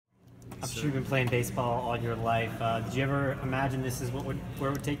I'm sure you've been playing baseball all your life. Did you ever imagine this is where it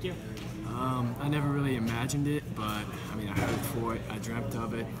would take you? I never really imagined it, but I mean, I hoped for it. I dreamt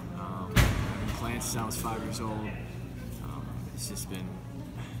of it. I've been playing since I was 5 years old. It's just been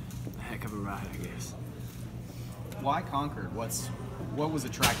a heck of a ride, I guess. Why Concord? What was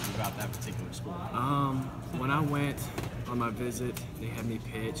attractive about that particular school? When I went on my visit, they had me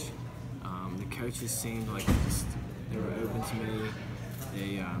pitch. The coaches seemed like they were open to me.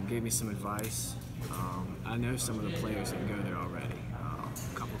 They gave me some advice. I know some of the players that go there already.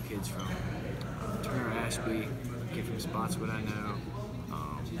 A couple kids from Turner Ashby, a kid from Spotswood I know.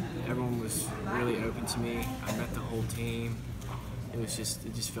 Everyone was really open to me. I met the whole team. It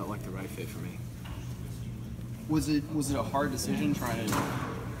just felt like the right fit for me. Was it a hard decision trying to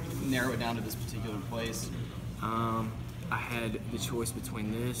narrow it down to this particular place? I had the choice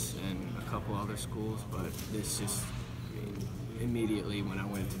between this and a couple other schools, but this just immediately when I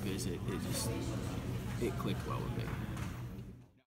went to visit, it clicked well with me.